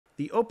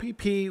The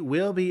OPP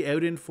will be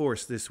out in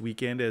force this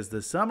weekend as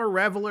the summer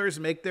revelers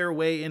make their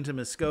way into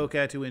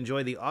Muskoka to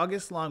enjoy the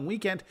August-long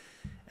weekend.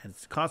 And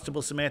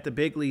Constable Samantha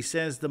Bigley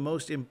says the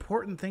most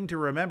important thing to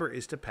remember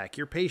is to pack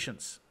your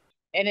patience.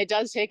 And it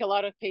does take a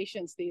lot of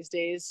patience these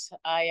days.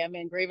 I am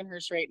in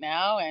Gravenhurst right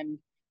now, and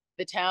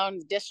the town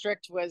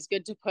district was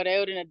good to put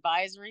out an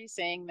advisory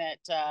saying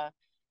that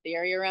the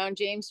area around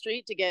James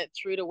Street to get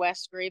through to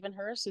West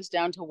Gravenhurst is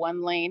down to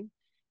one lane,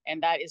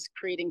 and that is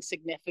creating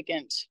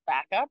significant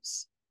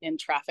backups in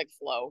traffic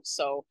flow.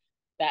 So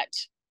that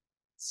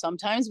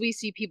sometimes we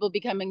see people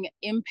becoming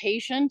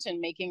impatient and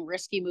making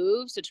risky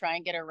moves to try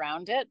and get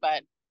around it.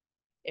 But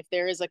if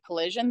there is a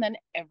collision, then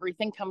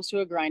everything comes to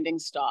a grinding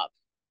stop.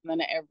 And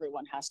then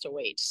everyone has to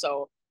wait.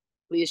 So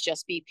please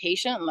just be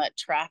patient and let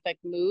traffic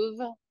move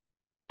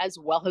as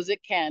well as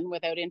it can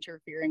without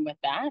interfering with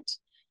that.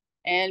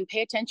 And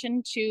pay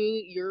attention to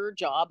your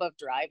job of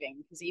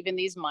driving, because even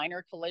these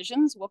minor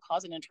collisions will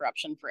cause an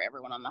interruption for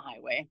everyone on the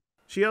highway.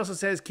 She also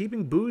says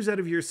keeping booze out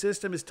of your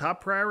system is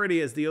top priority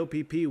as the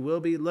OPP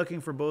will be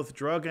looking for both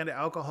drug and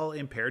alcohol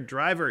impaired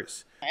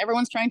drivers.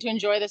 Everyone's trying to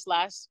enjoy this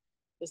last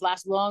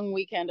long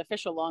weekend,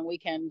 official long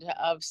weekend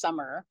of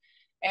summer.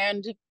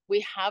 And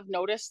we have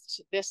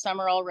noticed this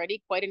summer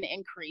already quite an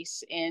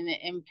increase in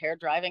impaired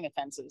driving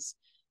offenses.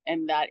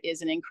 And that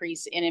is an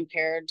increase in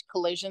impaired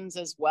collisions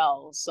as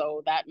well.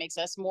 So that makes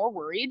us more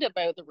worried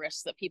about the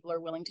risks that people are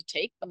willing to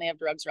take when they have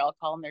drugs or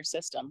alcohol in their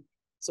system.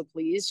 So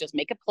please just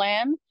make a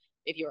plan.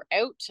 If you're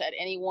out at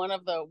any one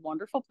of the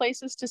wonderful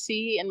places to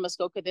see in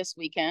Muskoka this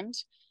weekend,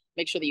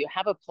 make sure that you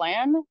have a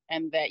plan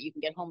and that you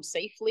can get home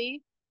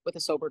safely with a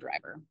sober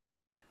driver.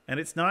 And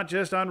it's not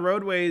just on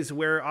roadways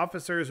where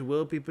officers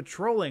will be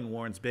patrolling,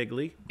 warns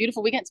Bigley.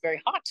 Beautiful weekend. It's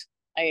very hot.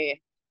 I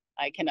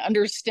can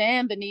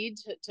understand the need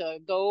to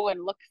go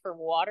and look for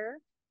water,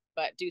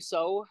 but do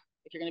so,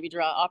 if you're going to be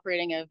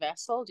operating a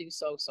vessel, do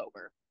so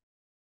sober.